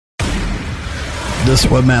This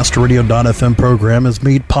WebmasterRadio.fm program is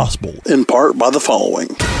made possible in part by the following.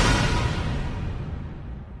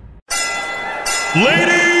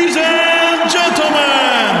 Ladies and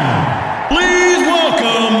gentlemen, please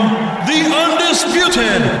welcome the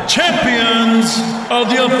undisputed champions of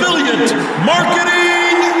the affiliate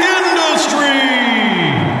marketing industry.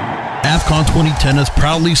 AFCON 2010 is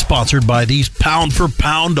proudly sponsored by these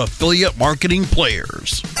pound-for-pound affiliate marketing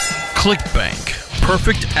players. ClickBank,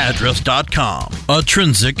 PerfectAddress.com,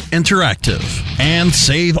 Intrinsic Interactive, and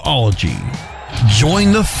Saveology.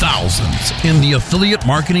 Join the thousands in the affiliate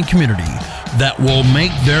marketing community that will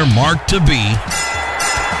make their mark to be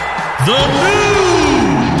the new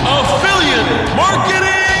affiliate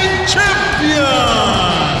marketing champion.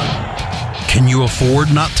 Can you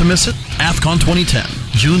afford not to miss it? AFCON 2010,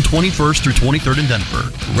 June 21st through 23rd in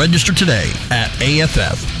Denver. Register today at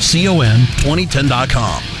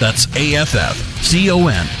AFFCON2010.com. That's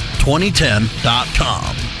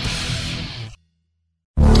AFFCON2010.com.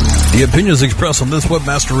 The opinions expressed on this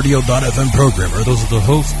WebmasterRadio.fm program are those of the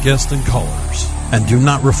host, guests, and callers, and do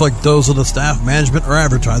not reflect those of the staff, management, or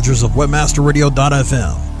advertisers of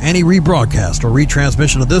WebmasterRadio.fm. Any rebroadcast or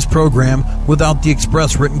retransmission of this program without the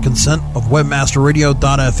express written consent of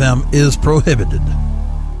WebmasterRadio.fm is prohibited.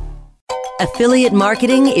 Affiliate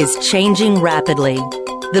marketing is changing rapidly.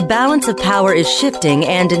 The balance of power is shifting,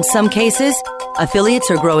 and in some cases, affiliates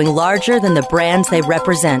are growing larger than the brands they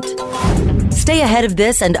represent. Stay ahead of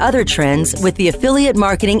this and other trends with the Affiliate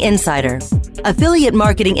Marketing Insider. Affiliate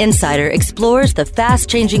Marketing Insider explores the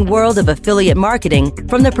fast-changing world of affiliate marketing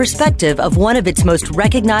from the perspective of one of its most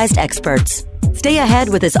recognized experts. Stay ahead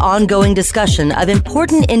with this ongoing discussion of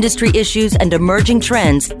important industry issues and emerging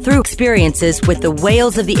trends through experiences with the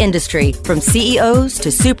whales of the industry, from CEOs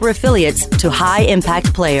to super affiliates to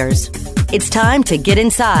high-impact players. It's time to get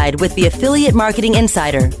inside with the Affiliate Marketing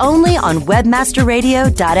Insider, only on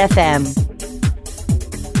WebmasterRadio.fm.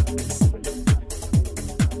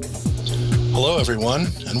 Hello, everyone,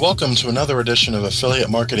 and welcome to another edition of Affiliate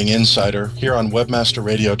Marketing Insider here on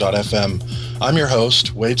WebmasterRadio.fm. I'm your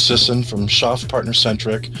host, Wade Sisson from Schaff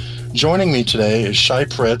Partner-Centric. Joining me today is Shai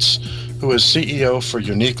Pritz, who is CEO for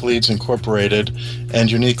Unique Leads Incorporated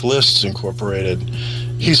and Unique Lists Incorporated.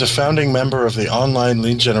 He's a founding member of the Online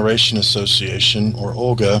Lead Generation Association, or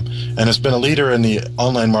OLGA, and has been a leader in the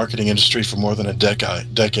online marketing industry for more than a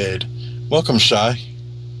decade. Welcome, Shai.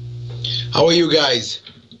 How are you guys?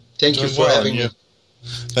 Thank you for having me.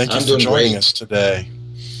 Thank you for joining us today.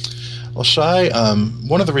 Well, Shai,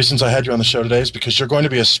 one of the reasons I had you on the show today is because you're going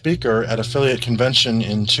to be a speaker at Affiliate Convention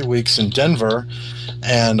in 2 weeks in Denver,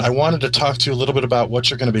 and I wanted to talk to you a little bit about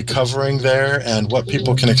what you're going to be covering there and what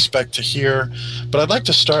people can expect to hear. But I'd like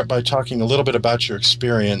to start by talking a little bit about your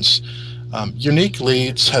experience. Unique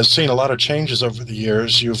Leads has seen a lot of changes over the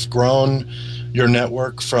years. You've grown your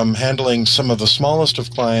network from handling some of the smallest of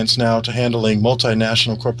clients now to handling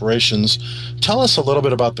multinational corporations. Tell us a little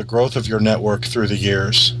bit about the growth of your network through the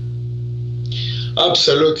years.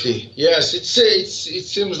 Absolutely. Yes, it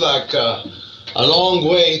seems like a long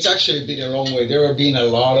way. It's actually been a long way. There have been a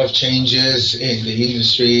lot of changes in the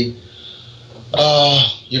industry. I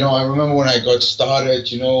remember when I got started,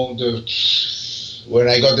 when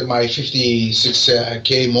I got my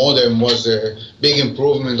 56K modem was a big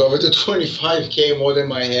improvement over the 25K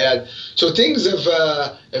modem I had. So things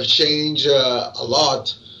have changed a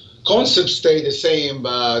lot. Concepts stay the same,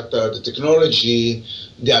 but the technology,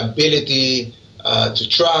 the ability to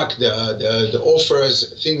track the offers,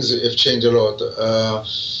 things have changed a lot.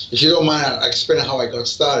 If you don't mind, I'll explain how I got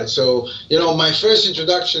started. So, my first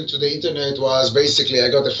introduction to the internet was basically I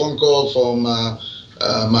got a phone call from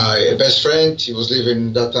my best friend. He was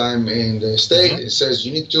living that time in the States. He says,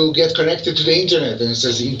 you need to get connected to the internet. And he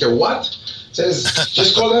says, inter what? Says,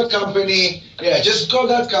 just call that company. Yeah, just call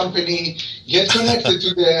that company, get connected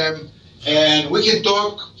to them, and we can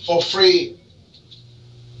talk for free.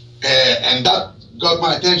 And that got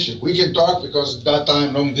my attention. We can talk because at that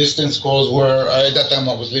time long distance calls were, at that time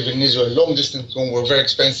I was living in Israel, long distance calls were very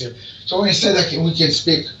expensive. So when he said that we can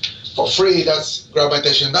speak for free, that's grabbed my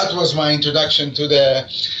attention. That was my introduction to the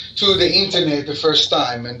internet the first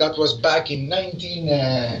time, and that was back in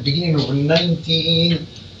beginning of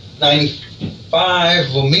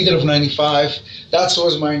 1995 or middle of 95. That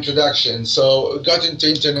was my introduction. So I got into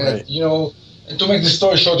internet, right. And to make the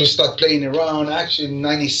story short, we start playing around. Actually, in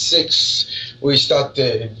 96, we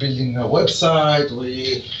started building a website.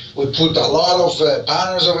 We put a lot of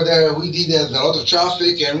banners over there. We did a lot of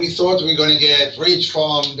traffic, and we thought we were going to get rich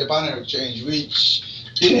from the banner exchange, which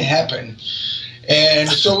didn't happen. And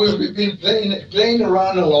so we've been playing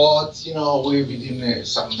around a lot. We've been in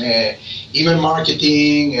some even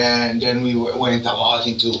marketing, and then we went a lot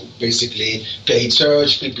into basically paid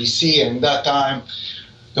search, PPC. And that time,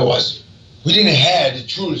 we didn't have the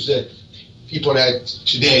tools that people had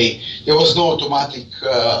today. There was no automatic,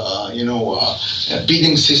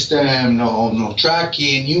 bidding system, no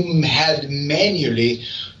tracking. You had manually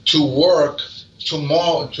to work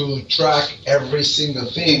to track every single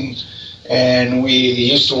thing. And we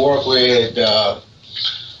used to work with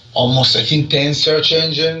almost, I think, 10 search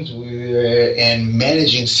engines and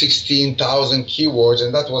managing 16,000 keywords.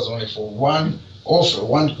 And that was only for one offer,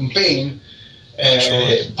 one campaign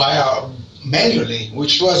manually,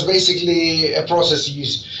 which was basically a process.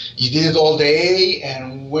 You did it all day,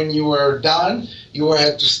 and when you were done, you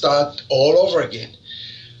had to start all over again.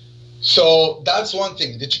 So that's one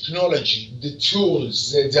thing. The technology, the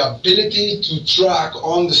tools, the ability to track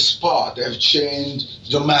on the spot have changed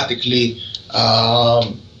dramatically.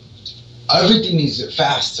 Everything is a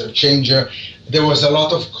faster changer. There was a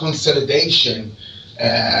lot of consolidation.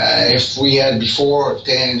 If we had before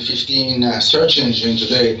 10, 15 search engines,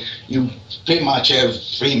 today you pretty much have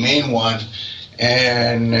 3 main ones,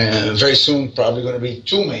 and very soon probably going to be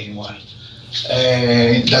 2 main ones.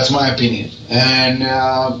 That's my opinion. And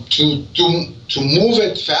to move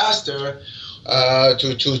it faster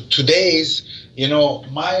to today's,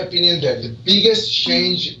 my opinion that the biggest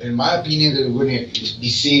change, in my opinion, that we're going to be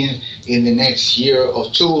seeing in the next year or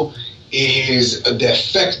 2 is the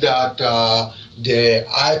effect that the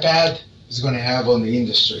iPad is going to have on the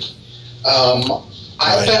industry.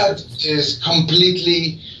 iPad is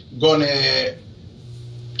completely going to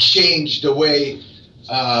change the way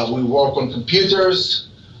we work on computers.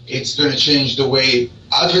 It's going to change the way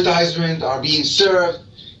advertisements are being served.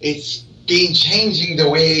 It's been changing the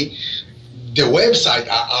way the websites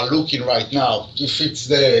are looking right now. If it's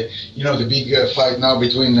the big fight now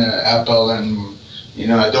between Apple and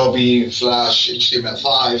Adobe Flash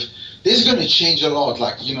HTML5, this is going to change a lot.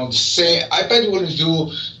 The same iPad will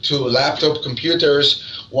do to laptop computers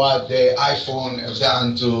what the iPhone has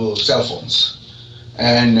done to cell phones.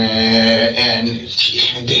 And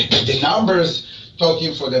the numbers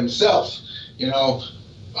talking for themselves.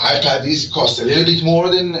 iPad cost a little bit more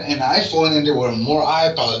than an iPhone, and there were more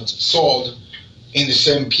iPads sold in the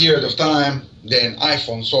same period of time than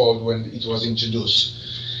iPhone sold when it was introduced.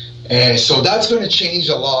 So that's going to change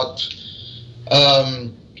a lot.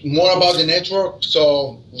 More about the network.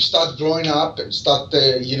 So we start growing up and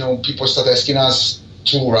people start asking us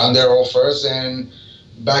to run their offers, and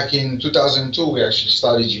back in 2002, we actually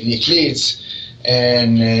started Unique Leads,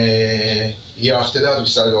 and year after that, we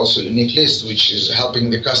started also Unique List, which is helping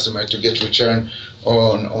the customer to get return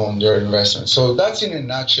on their investment. So that's in a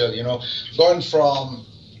nutshell, going from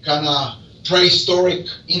kind of prehistoric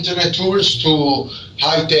internet tools to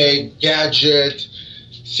high-tech gadget,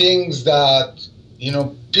 things that,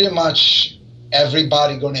 pretty much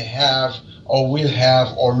everybody going to have or will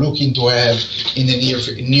have or looking to have in the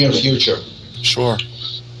near future. Sure.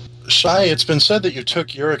 Shai, it's been said that you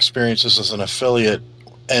took your experiences as an affiliate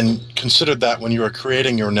and considered that when you were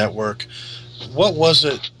creating your network. What was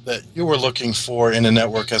it that you were looking for in a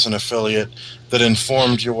network as an affiliate that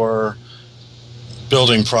informed your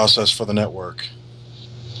building process for the network?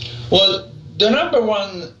 Well, the number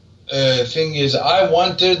one thing is I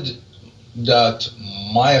wanted that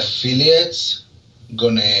my affiliates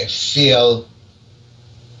gonna feel,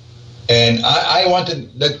 and I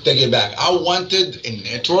wanted, let's take it back, I wanted a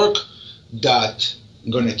network that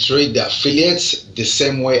gonna treat the affiliates the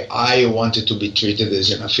same way I wanted to be treated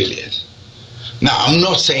as an affiliate. Now, I'm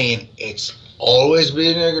not saying it's always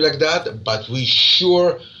been like that, but we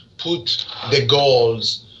sure put the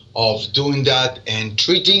goals of doing that and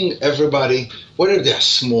treating everybody, whether they're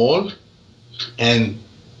small, and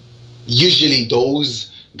usually those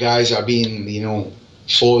guys are being,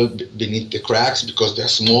 fall beneath the cracks because they're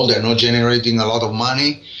small, they're not generating a lot of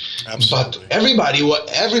money. Absolutely. But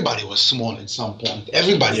everybody was small at some point.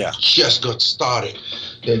 Everybody just got started.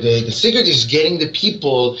 The secret is getting the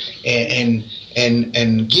people and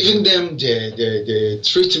giving them the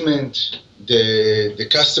treatment, the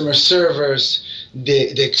customer service,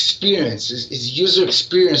 the experience is user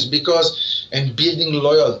experience and building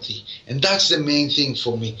loyalty. And that's the main thing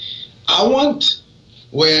for me. I want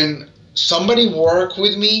when somebody work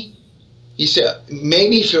with me, he said,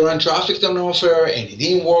 maybe if you run traffic on offer and it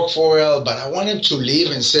didn't work for well, but I want him to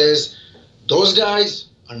leave and says, those guys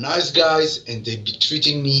are nice guys and they be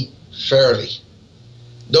treating me fairly.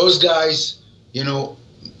 Those guys, even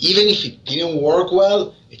if it didn't work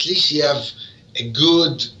well, at least you have a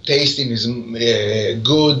good tasting is a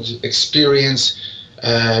good experience.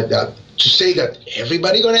 That to say that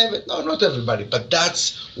everybody gonna have it, no, not everybody, but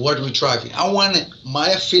that's what we're driving. I want my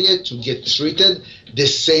affiliate to get treated the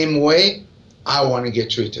same way I want to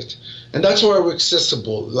get treated, and that's why we're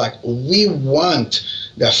accessible. Like, we want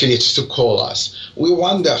the affiliates to call us. We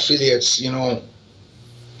want the affiliates,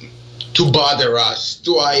 to bother us,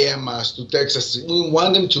 to IM us, to text us. We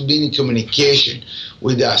want them to be in communication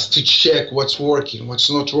with us, to check what's working,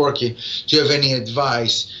 what's not working, to have any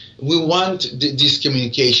advice. We want this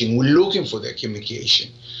communication. We're looking for that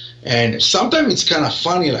communication. And sometimes it's kind of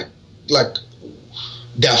funny, like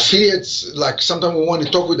the affiliates, like sometimes we want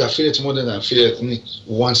to talk with the affiliates more than the affiliate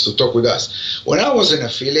wants to talk with us. When I was an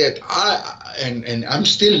affiliate, and I'm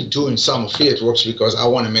still doing some affiliate works because I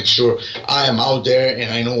want to make sure I am out there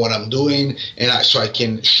and I know what I'm doing, and so I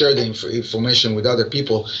can share the information with other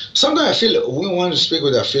people. Sometimes I feel we want to speak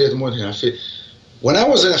with the affiliate more than affiliate. When I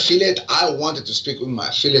was an affiliate, I wanted to speak with my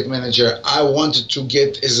affiliate manager. I wanted to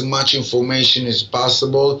get as much information as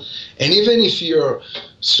possible. And even if you're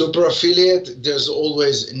super affiliate, there's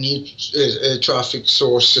always new traffic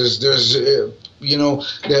sources. There's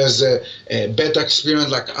there's a better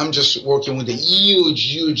experience. Like, I'm just working with a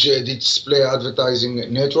huge display advertising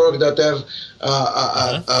network that have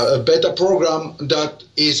a beta program that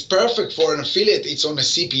is perfect for an affiliate. It's on a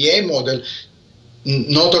CPA model,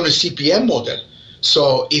 not on a CPM model.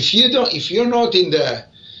 So if you're not in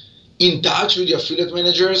touch with your affiliate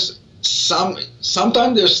managers,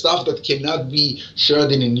 sometimes there's stuff that cannot be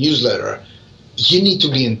shared in a newsletter. You need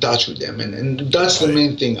to be in touch with them, and that's the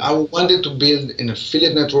main thing. I wanted to build an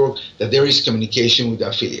affiliate network that there is communication with the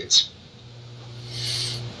affiliates.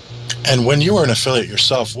 And when you were an affiliate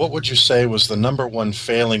yourself, what would you say was the number one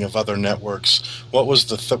failing of other networks? What was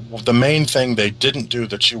the main thing they didn't do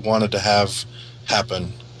that you wanted to have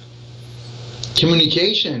happen?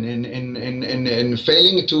 Communication and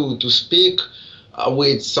failing to speak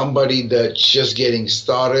with somebody that's just getting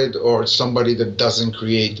started, or somebody that doesn't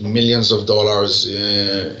create millions of dollars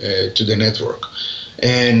to the network,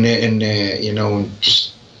 and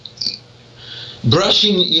just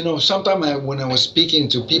brushing. Sometimes when I was speaking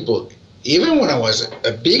to people, even when I was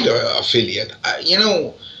a bigger affiliate,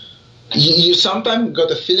 you sometimes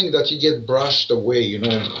got a feeling that you get brushed away.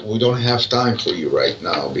 We don't have time for you right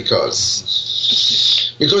now because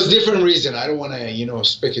different reason. I don't want to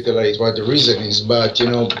speculate what the reason is, but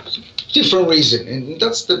different reason, and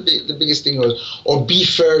that's the biggest thing. Or be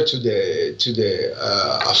fair to the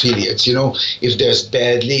affiliates. If there's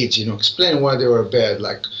bad leads, explain why they were bad.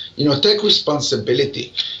 Like, take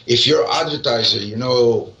responsibility. If you're advertiser,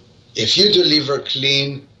 if you deliver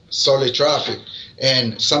clean, solid traffic,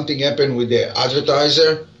 and something happened with the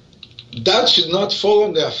advertiser, that should not fall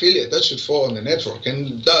on the affiliate. That should fall on the network.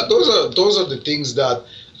 And those are the things that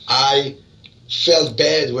I felt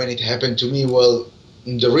bad when it happened to me. Well,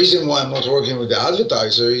 the reason why I'm not working with the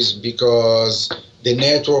advertiser is because the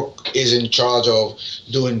network is in charge of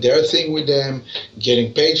doing their thing with them,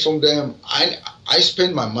 getting paid from them. I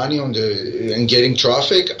spend my money on getting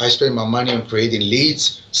traffic. I spend my money on creating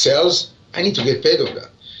leads, sales. I need to get paid on that.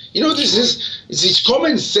 It's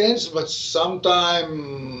common sense, but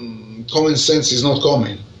sometimes common sense is not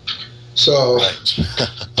common. So,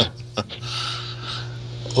 right.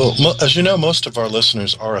 Well, as you know, most of our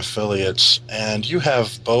listeners are affiliates, and you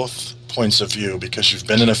have both points of view because you've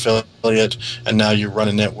been an affiliate and now you run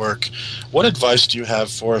a network. What advice do you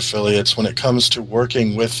have for affiliates when it comes to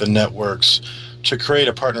working with the networks to create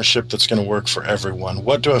a partnership that's going to work for everyone?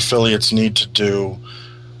 What do affiliates need to do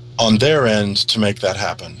on their end to make that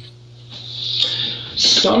happen?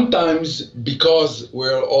 Sometimes, because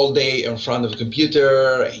we're all day in front of a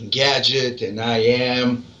computer and gadget and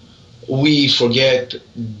IM, we forget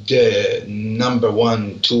the number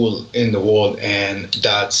one tool in the world, and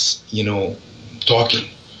that's, talking.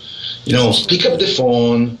 Pick up the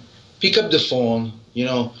phone.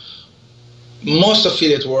 Most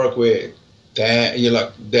affiliates work with, they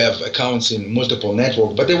have accounts in multiple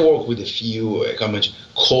networks, but they work with a few.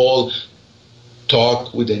 Call,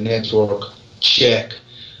 talk with the network, check.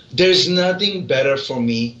 There's nothing better for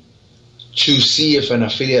me to see if an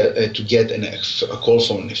affiliate, to get a call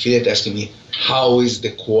from an affiliate asking me, how is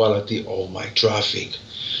the quality of my traffic?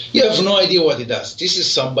 You have no idea what it does. This is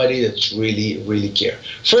somebody that really, really care.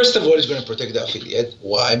 First of all, it's going to protect the affiliate.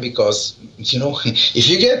 Why? Because, if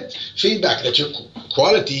you get feedback that your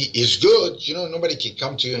quality is good, nobody can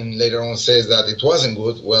come to you and later on says that it wasn't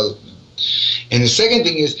good. Well, And the second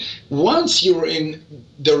thing is, once you're in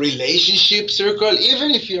the relationship circle,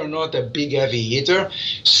 even if you're not a big heavy hitter,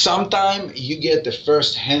 sometimes you get the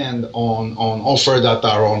first hand on offer that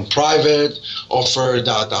are on private, offer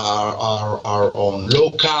that are on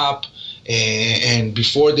low cap, and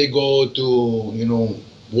before they go to,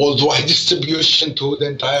 worldwide distribution to the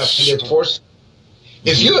entire affiliate force.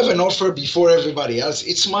 If you have an offer before everybody else,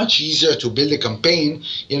 it's much easier to build a campaign,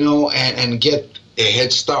 and get a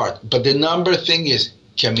head start. But the number thing is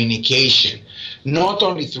communication, not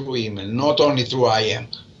only through email, not only through IM.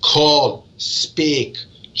 Call, speak,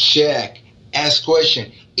 check, ask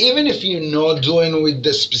questions. Even if you're not doing with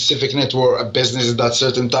the specific network a business at that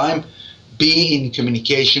certain time, be in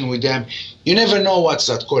communication with them. You never know what's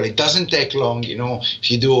that call. It doesn't take long, if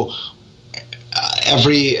you do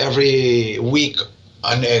every week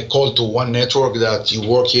a call to one network that you're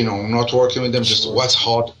working or not working with them, just what's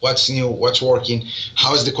hot, what's new, what's working,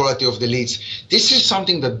 how is the quality of the leads. This is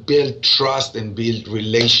something that builds trust and build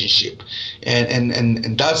relationship.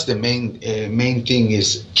 And that's the main thing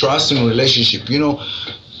is trust and relationship. We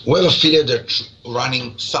have affiliate that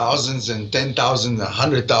running thousands and 10,000 and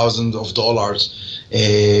 100,000 of dollars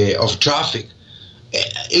of traffic.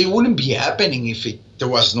 It wouldn't be happening if there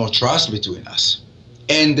was no trust between us.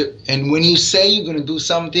 And when you say you're going to do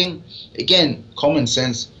something, again, common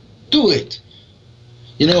sense, do it.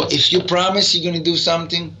 If you promise you're going to do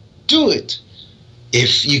something, do it.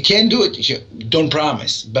 If you can't do it, don't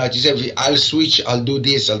promise. But you say, I'll switch, I'll do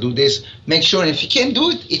this. Make sure. And if you can't do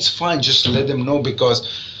it, it's fine. Just let them know, because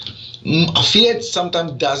affiliate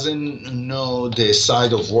sometimes doesn't know the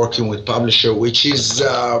side of working with publisher, which is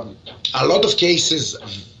a lot of cases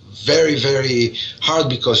very, very hard,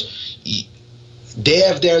 because they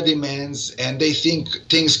have their demands and they think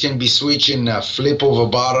things can be switched in a flip of a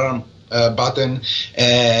button,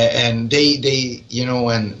 and they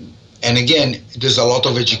and again, there's a lot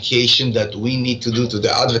of education that we need to do to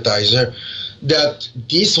the advertiser, that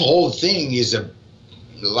this whole thing is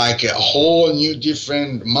like a whole new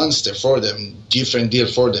different monster for them, different deal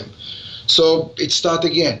for them. So it starts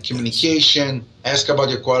again, communication, ask about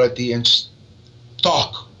your quality, and just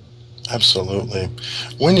talk. Absolutely.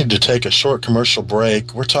 We need to take a short commercial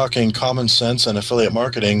break. We're talking common sense and affiliate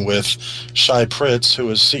marketing with Shai Pritz, who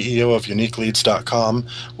is CEO of UniqueLeads.com.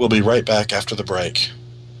 We'll be right back after the break.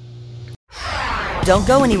 Don't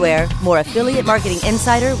go anywhere. More Affiliate Marketing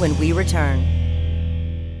Insider when we return.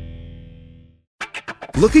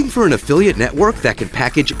 Looking for an affiliate network that can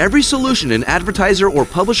package every solution an advertiser or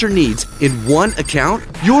publisher needs in one account?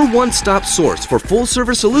 Your one-stop source for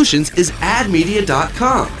full-service solutions is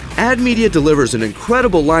AdMedia.com. AdMedia delivers an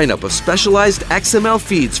incredible lineup of specialized XML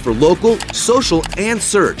feeds for local, social, and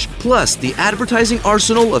search, plus the advertising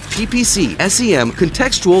arsenal of PPC, SEM,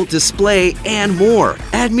 contextual, display, and more.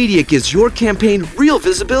 AdMedia gives your campaign real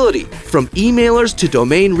visibility, from emailers to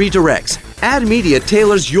domain redirects. AdMedia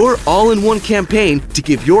tailors your all-in-one campaign to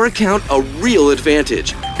give your account a real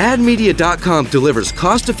advantage. AdMedia.com delivers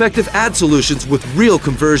cost-effective ad solutions with real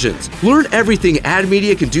conversions. Learn everything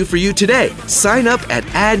AdMedia can do for you today. Sign up at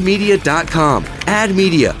AdMedia.com.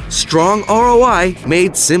 AdMedia, strong ROI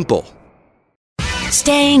made simple.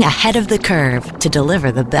 Staying ahead of the curve to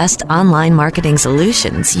deliver the best online marketing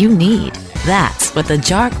solutions you need. That's what the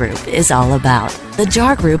JAR Group is all about. The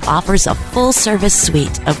JAR Group offers a full-service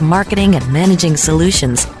suite of marketing and managing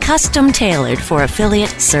solutions custom-tailored for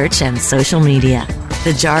affiliate, search, and social media.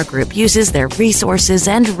 The JAR Group uses their resources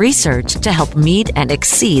and research to help meet and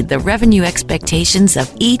exceed the revenue expectations of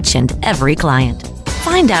each and every client.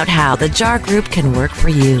 Find out how the JAR Group can work for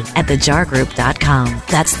you at thejargroup.com.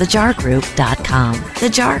 That's thejargroup.com. The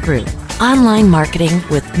JAR Group. Online marketing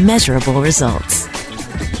with measurable results.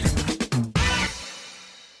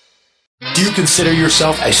 Do you consider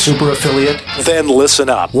yourself a super affiliate? Then listen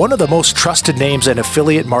up. One of the most trusted names in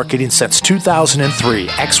affiliate marketing since 2003,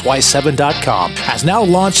 XY7.com, has now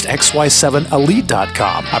launched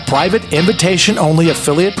XY7Elite.com, a private invitation-only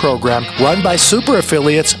affiliate program run by super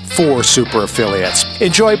affiliates for super affiliates.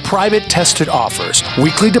 Enjoy private tested offers,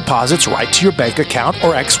 weekly deposits right to your bank account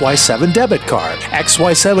or XY7 debit card,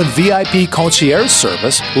 XY7 VIP concierge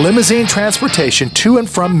service, limousine transportation to and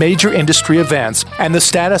from major industry events, and the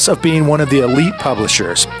status of being one of the elite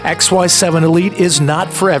publishers. XY7 Elite is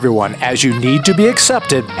not for everyone, as you need to be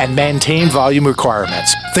accepted and maintain volume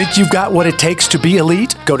requirements. Think you've got what it takes to be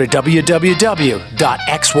elite? Go to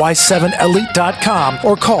www.xy7elite.com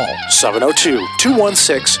or call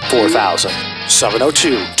 702-216-4000.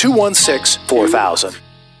 702-216-4000.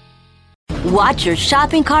 Watch your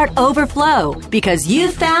shopping cart overflow because you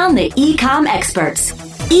found the e-com experts.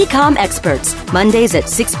 E-com Experts, Mondays at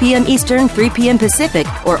 6 p.m. Eastern, 3 p.m. Pacific,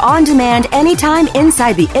 or on demand anytime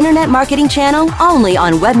inside the Internet Marketing Channel, only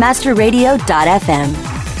on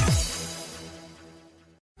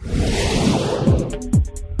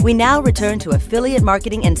webmasterradio.fm. We now return to Affiliate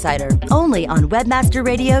Marketing Insider, only on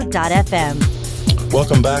webmasterradio.fm.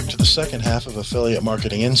 Welcome back to the second half of Affiliate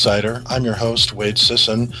Marketing Insider. I'm your host, Wade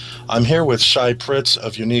Sisson. I'm here with Shai Pritz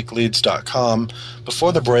of UniqueLeads.com.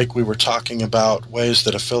 Before the break, we were talking about ways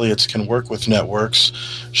that affiliates can work with networks.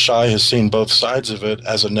 Shai has seen both sides of it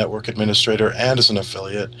as a network administrator and as an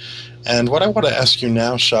affiliate. And what I want to ask you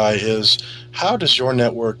now, Shai, is how does your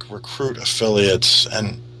network recruit affiliates,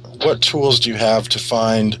 and what tools do you have to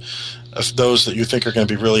find those that you think are going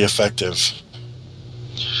to be really effective?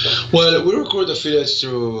 Well, we recruit affiliates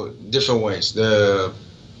through different ways. The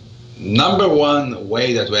number one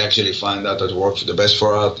way that we actually find out that works the best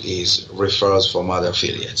for us is referrals from other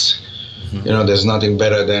affiliates. Mm-hmm. You know, there's nothing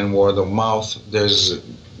better than word of mouth.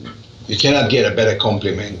 You cannot get a better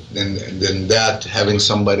compliment than that. Having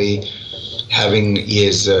somebody having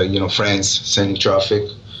his friends sending traffic.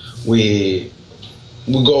 We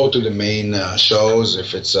go to the main shows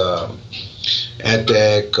if it's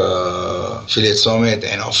EdTech, Affiliate Summit,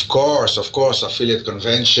 and of course, Affiliate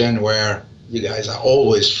Convention, where you guys are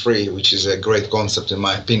always free, which is a great concept in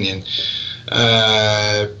my opinion.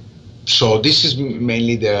 So this is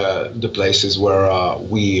mainly the places where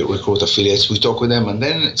we recruit affiliates. We talk with them, and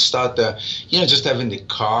then start just having the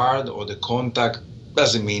card or the contact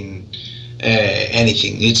doesn't mean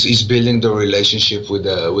anything. It's building the relationship with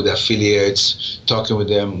the affiliates, talking with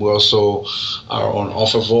them. We also are on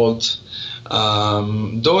OfferVault.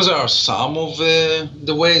 Those are some of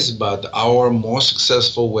the ways, but our most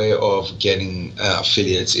successful way of getting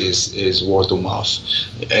affiliates is word of mouth.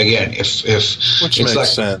 Again, if which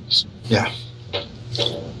makes sense. Yeah,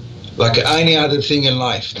 like any other thing in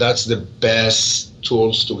life, that's the best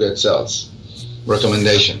tools to get sales.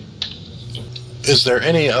 Recommendation. Is there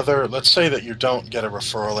any other, let's say that you don't get a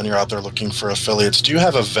referral and you're out there looking for affiliates, do you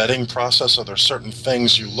have a vetting process? Are there certain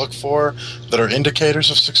things you look for that are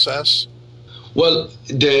indicators of success? Well,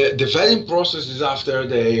 the vetting process is after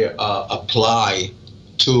they apply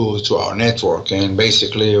to our network, and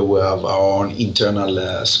basically we have our own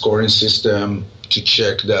internal scoring system to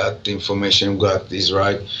check that the information we got is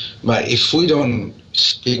right. But if we don't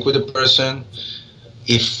speak with the person,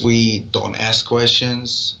 if we don't ask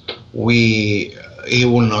questions, he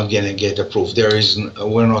will not get approved.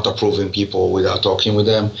 We're not approving people without talking with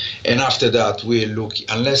them. And after that, we look,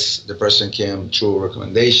 unless the person came through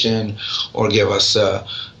recommendation or give us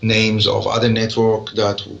names of other network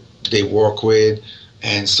that they work with.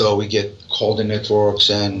 And so we get called the networks,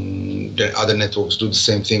 and the other networks do the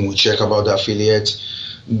same thing. We check about the affiliates,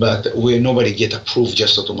 but nobody get approved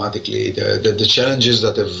just automatically. The challenges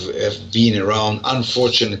that have been around,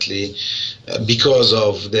 unfortunately, because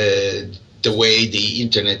of the way the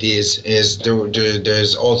internet is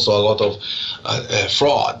there's also a lot of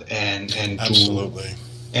fraud, and absolutely.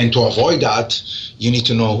 And to avoid that, you need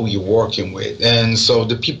to know who you're working with. And so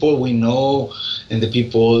the people we know and the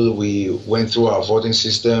people we went through our voting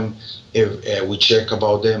system, we check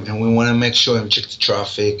about them, and we want to make sure and check the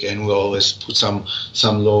traffic, and we always put some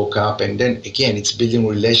low cap. And then again, it's building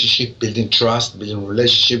relationship, building trust, building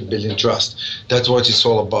relationship, building trust. That's what it's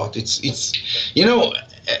all about. It's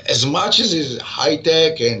as much as it's high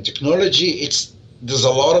tech and technology, there's a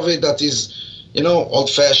lot of it that is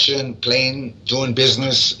old-fashioned, plain, doing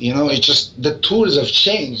business. It's just the tools have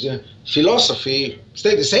changed. The philosophy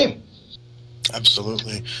stayed the same.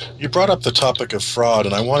 Absolutely. You brought up the topic of fraud,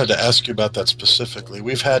 and I wanted to ask you about that specifically.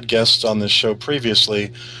 We've had guests on this show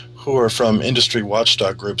previously who are from industry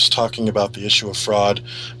watchdog groups talking about the issue of fraud,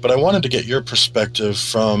 but I wanted to get your perspective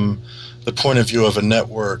from the point of view of a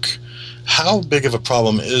network. How big of a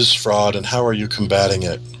problem is fraud, and how are you combating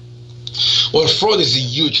it? Well, fraud is a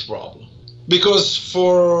huge problem. Because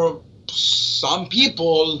for some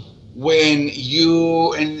people, when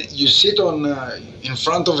you sit in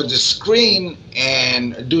front of the screen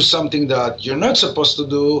and do something that you're not supposed to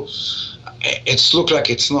do, it's look like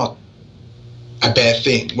it's not a bad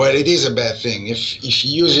thing. Well, it is a bad thing. If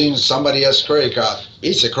you're using somebody else's credit card,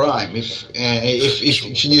 it's a crime. If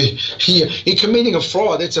you're committing a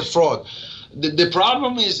fraud, it's a fraud. The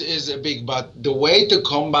problem is big, but the way to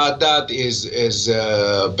combat that is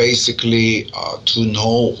basically to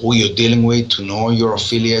know who you're dealing with, to know your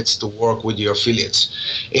affiliates, to work with your affiliates.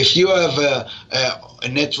 If you have a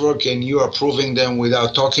network and you are approving them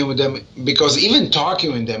without talking with them, because even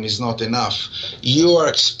talking with them is not enough, you are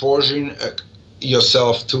exposing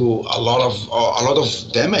yourself to a lot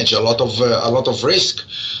of damage, a lot of risk.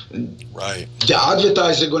 Right. The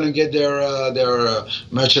advertiser going to get their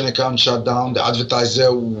merchant account shut down. The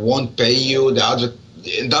advertiser won't pay you.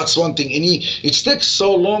 That's one thing. And it takes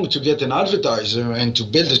so long to get an advertiser and to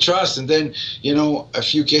build the trust, and then a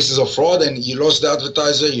few cases of fraud, and you lost the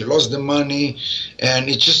advertiser, you lost the money, and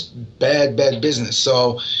it's just bad business.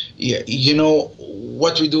 So,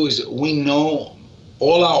 what we do is we know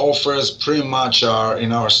all our offers pretty much are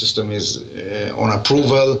in our system is on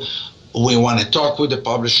approval. We want to talk with the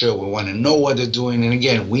publisher. We want to know what they're doing. And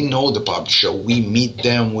again, we know the publisher. We meet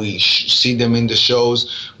them. We see them in the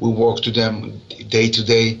shows. We work to them day to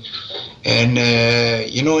day. And,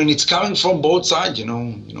 and it's coming from both sides,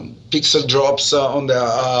 pixel drops on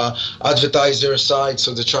the advertiser side,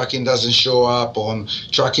 so the tracking doesn't show up, on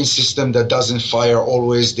tracking system that doesn't fire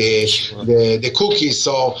always the cookies.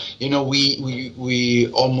 So,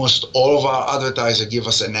 we almost all of our advertisers give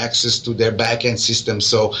us an access to their back-end system.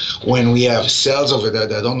 So when we have sales over there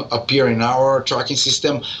that don't appear in our tracking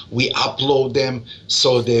system, we upload them,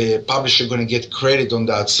 so the publisher going to get credit on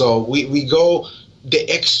that. So we go the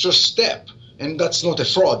extra step, and that's not a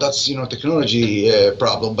fraud, that's technology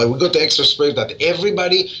problem, but we got the extra step that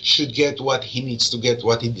everybody should get what he needs to get,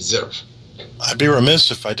 what he deserves. I'd be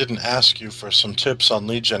remiss if I didn't ask you for some tips on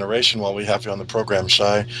lead generation while we have you on the program,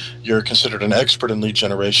 Shai. You're considered an expert in lead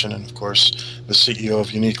generation, and of course the CEO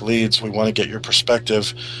of Unique Leads. We want to get your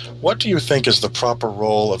perspective. What do you think is the proper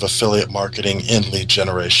role of affiliate marketing in lead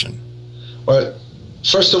generation? Well,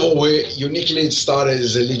 first of all, Unique Leads started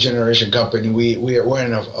as a lead generation company. We're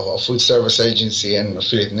in a food service agency and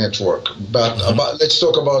affiliate network. But let's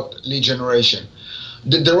talk about lead generation.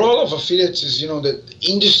 The role of affiliates is, the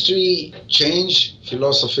industry change,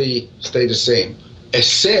 philosophy stay the same. A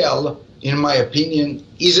sale, in my opinion,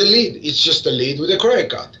 is a lead. It's just a lead with a credit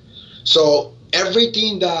card. So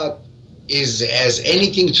everything that has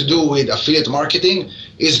anything to do with affiliate marketing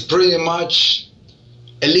is pretty much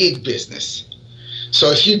a lead business. So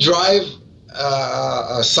if you drive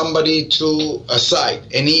somebody to a site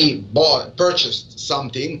and he purchased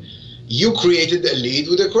something, you created a lead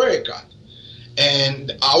with a credit card.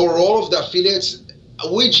 And our role of the affiliates,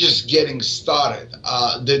 we're just getting started.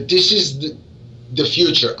 This is the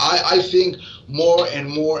future. I think more and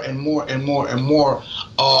more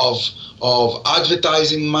of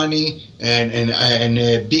advertising money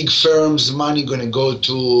and big firms' money going to go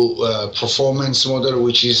to performance model,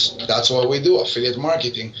 that's what we do, affiliate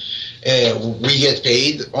marketing. We get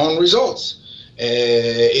paid on results.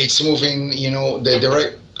 It's moving, the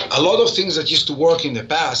direct. A lot of things that used to work in the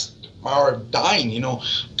past are dying,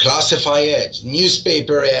 classify ads,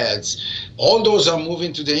 newspaper ads, all those are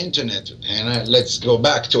moving to the internet. And let's go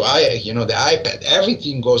back to the iPad.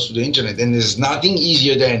 Everything goes to the internet, and there's nothing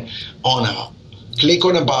easier than click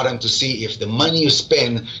on a button to see if the money you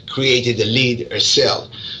spend created a lead or sale.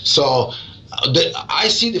 So I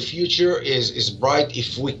see the future is bright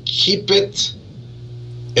if we keep it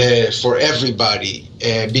for everybody,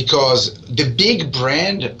 because the big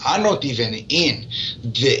brand are not even in.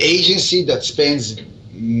 The agency that spends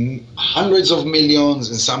hundreds of millions,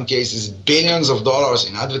 in some cases billions of dollars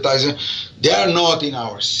in advertising, they are not in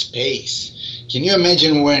our space. Can you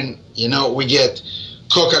imagine when we get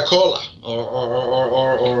Coca-Cola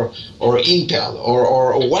or Intel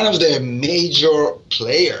or one of the major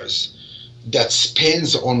players that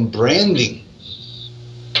spends on branding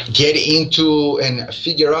get into and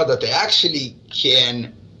figure out that they actually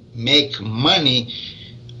can make money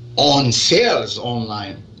on sales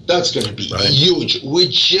online? That's going to be huge. We're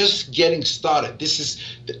just getting started. This is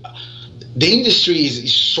the industry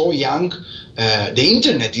is so young. The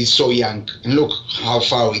internet is so young, and look how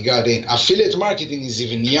far we got in. Affiliate marketing is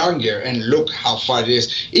even younger, and look how far it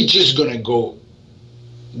is. It's just going to go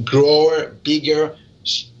grow bigger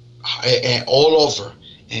all over.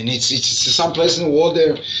 And it's some place in the world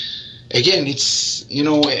there. Again, it's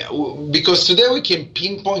because today we can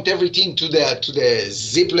pinpoint everything to the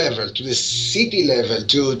zip level, to the city level,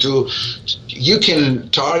 to you can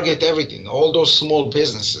target everything. All those small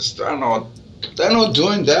businesses, they're not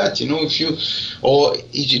doing that.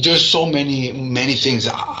 There's so many things.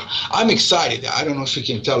 I'm excited. I don't know if you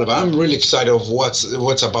can tell, but I'm really excited of what's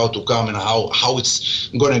about to come and how it's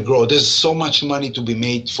going to grow. There's so much money to be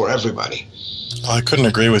made for everybody. I couldn't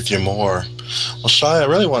agree with you more. Well, Shai, I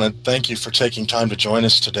really want to thank you for taking time to join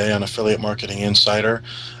us today on Affiliate Marketing Insider.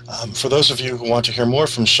 For those of you who want to hear more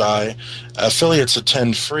from Shai, affiliates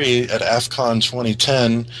attend free at AFCON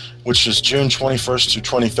 2010, which is June 21st to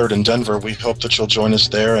 23rd in Denver. We hope that you'll join us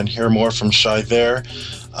there and hear more from Shai there.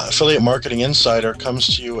 Affiliate Marketing Insider comes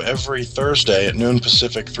to you every Thursday at noon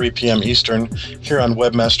Pacific, 3 p.m. Eastern, here on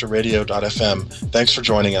webmasterradio.fm. Thanks for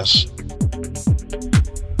joining us.